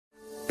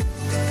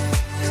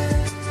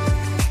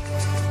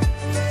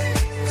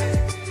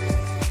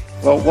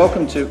Well,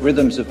 welcome to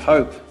Rhythms of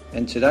Hope,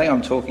 and today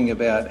I'm talking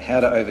about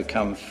how to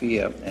overcome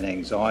fear and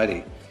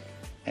anxiety.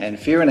 And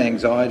fear and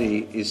anxiety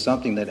is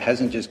something that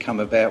hasn't just come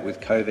about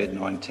with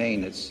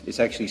COVID-19. It's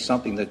actually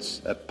something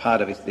that's a part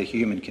of the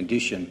human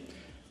condition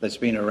that's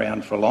been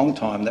around for a long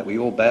time, that we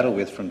all battle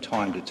with from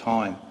time to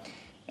time.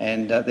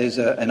 And there's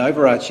an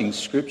overarching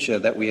scripture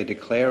that we are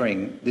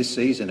declaring this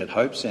season at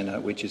Hope Centre,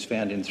 which is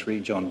found in 3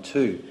 John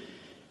 2,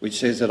 which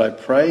says that I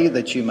pray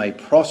that you may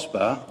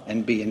prosper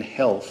and be in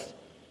health,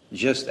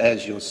 just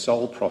as your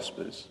soul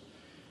prospers.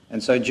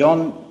 And so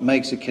John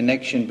makes a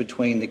connection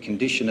between the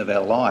condition of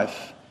our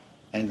life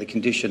and the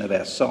condition of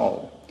our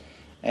soul.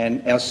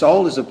 And our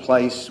soul is a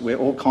place where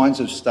all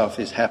kinds of stuff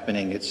is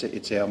happening.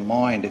 It's our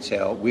mind, it's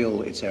our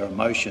will, it's our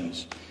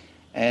emotions.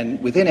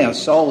 And within our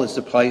soul is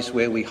the place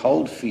where we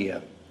hold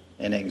fear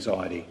and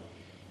anxiety.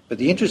 But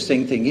the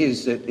interesting thing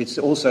is that it's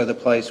also the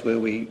place where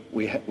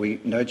we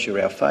nurture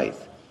our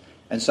faith.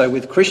 And so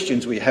with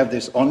Christians, we have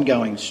this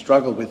ongoing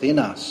struggle within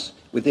us,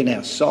 within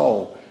our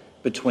soul,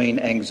 between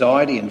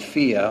anxiety and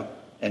fear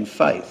and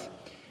faith.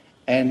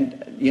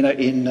 And, you know,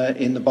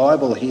 in the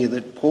Bible here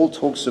that Paul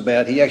talks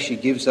about, he actually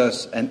gives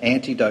us an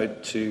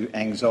antidote to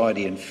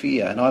anxiety and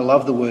fear. And I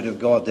love the Word of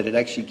God, that it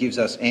actually gives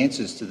us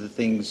answers to the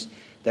things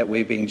that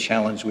we're being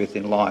challenged with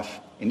in life,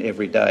 in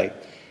every day.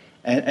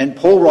 And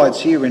Paul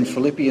writes here in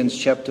Philippians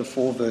chapter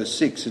 4, verse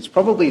 6. It's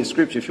probably a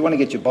scripture. If you want to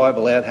get your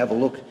Bible out, have a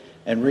look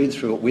and read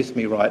through it with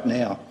me right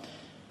now.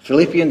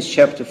 Philippians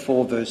chapter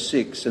 4, verse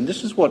 6, and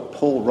this is what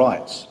Paul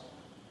writes.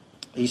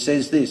 He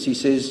says this, he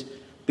says,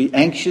 be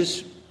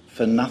anxious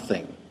for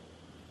nothing.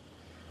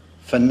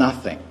 For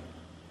nothing.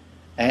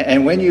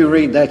 And when you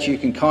read that, you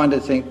can kind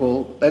of think,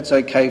 well, that's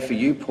okay for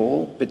you,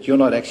 Paul, but you're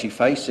not actually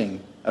facing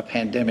a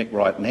pandemic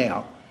right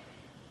now.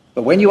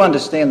 But when you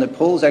understand that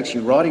Paul's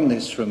actually writing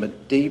this from a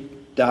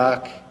deep,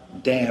 dark,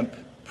 damp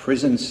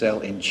prison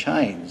cell in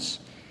chains,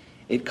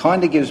 it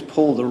kind of gives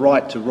Paul the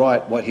right to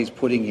write what he's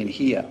putting in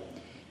here.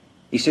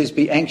 He says,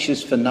 be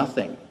anxious for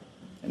nothing.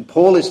 And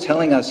Paul is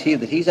telling us here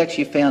that he's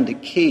actually found a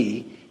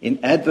key in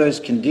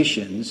adverse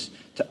conditions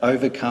to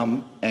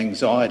overcome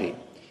anxiety.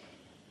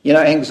 You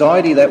know,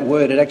 anxiety, that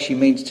word, it actually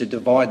means to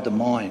divide the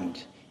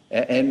mind.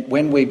 And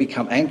when we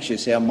become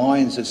anxious, our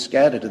minds are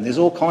scattered. And there's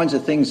all kinds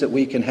of things that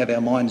we can have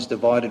our minds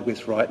divided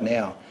with right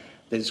now.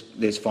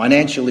 There's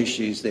financial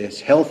issues,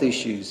 there's health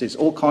issues, there's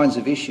all kinds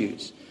of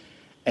issues.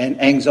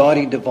 And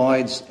anxiety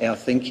divides our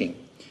thinking.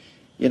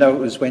 You know, it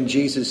was when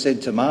Jesus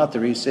said to Martha,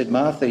 he said,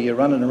 Martha, you're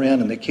running around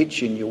in the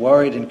kitchen, you're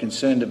worried and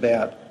concerned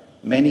about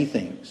many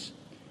things.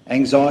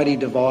 Anxiety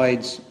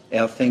divides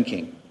our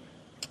thinking.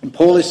 And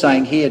Paul is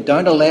saying here,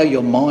 don't allow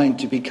your mind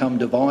to become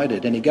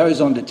divided. And he goes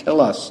on to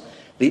tell us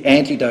the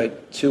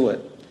antidote to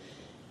it.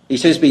 He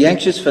says, be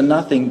anxious for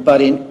nothing,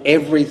 but in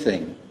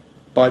everything,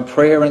 by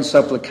prayer and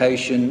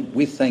supplication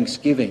with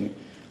thanksgiving,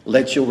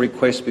 let your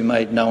requests be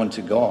made known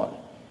to God.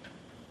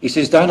 He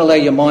says, don't allow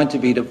your mind to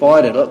be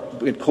divided.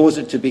 It cause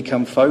it to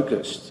become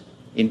focused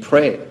in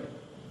prayer.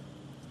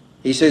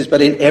 He says,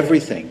 but in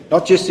everything,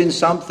 not just in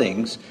some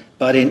things,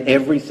 but in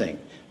everything.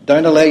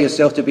 Don't allow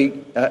yourself to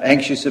be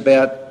anxious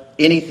about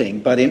anything,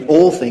 but in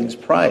all things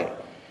pray.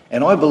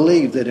 And I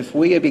believe that if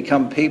we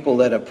become people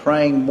that are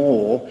praying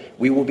more,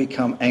 we will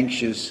become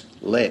anxious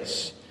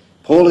less.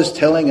 Paul is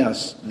telling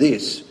us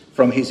this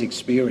from his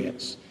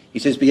experience. He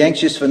says, be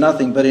anxious for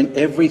nothing, but in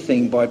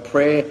everything by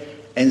prayer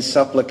and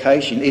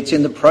supplication. It's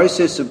in the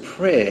process of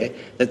prayer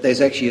that there's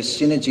actually a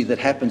synergy that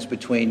happens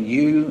between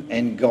you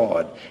and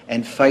God,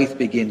 and faith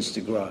begins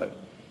to grow.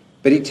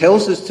 But he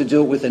tells us to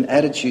do it with an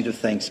attitude of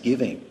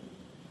thanksgiving.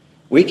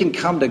 We can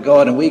come to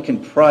God and we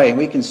can pray and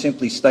we can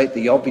simply state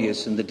the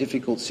obvious in the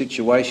difficult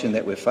situation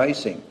that we're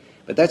facing.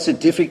 But that's a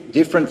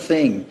different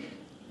thing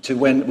to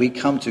when we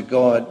come to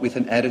God with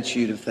an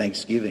attitude of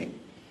thanksgiving.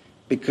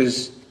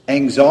 Because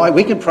anxiety,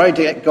 we can pray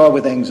to God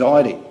with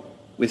anxiety,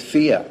 with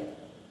fear,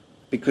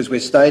 because we're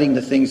stating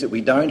the things that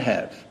we don't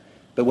have.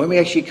 But when we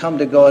actually come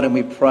to God and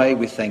we pray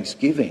with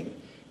thanksgiving,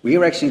 we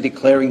are actually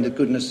declaring the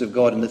goodness of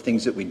God and the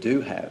things that we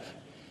do have.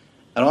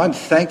 And I'm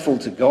thankful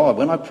to God.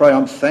 When I pray,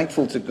 I'm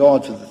thankful to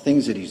God for the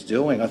things that he's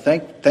doing. I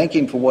thank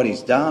him for what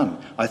he's done.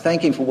 I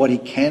thank him for what he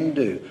can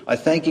do. I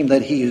thank him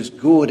that he is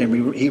good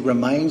and he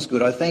remains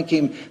good. I thank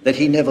him that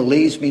he never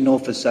leaves me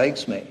nor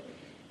forsakes me.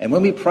 And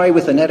when we pray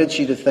with an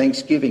attitude of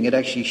thanksgiving, it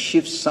actually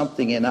shifts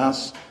something in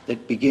us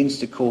that begins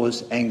to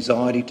cause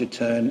anxiety to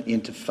turn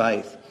into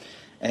faith.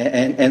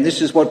 And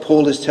this is what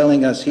Paul is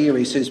telling us here.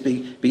 He says,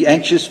 be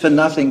anxious for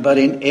nothing, but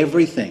in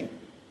everything,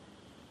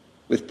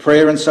 with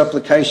prayer and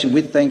supplication,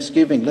 with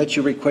thanksgiving, let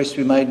your requests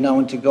be made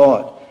known to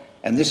God.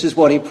 And this is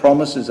what he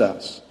promises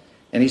us.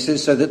 And he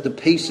says, so that the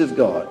peace of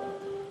God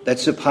that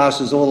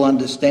surpasses all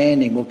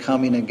understanding will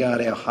come in and guard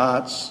our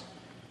hearts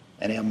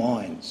and our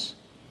minds.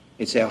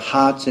 It's our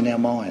hearts and our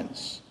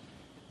minds.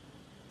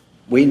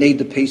 We need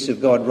the peace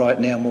of God right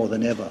now more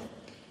than ever.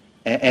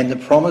 And the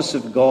promise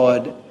of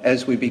God,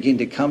 as we begin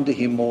to come to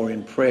him more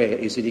in prayer,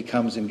 is that he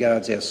comes and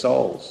guards our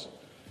souls.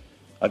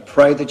 I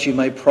pray that you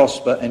may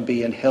prosper and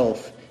be in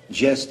health,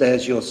 just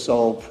as your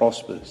soul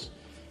prospers.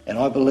 And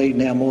I believe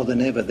now more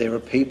than ever there are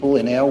people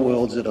in our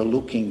worlds that are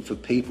looking for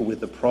people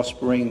with a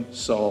prospering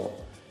soul,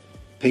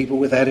 people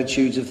with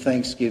attitudes of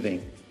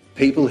thanksgiving,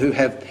 people who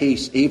have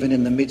peace even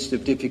in the midst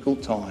of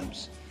difficult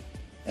times.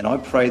 And I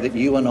pray that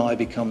you and I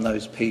become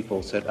those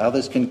people so that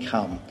others can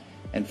come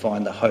and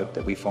find the hope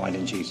that we find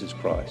in Jesus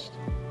Christ.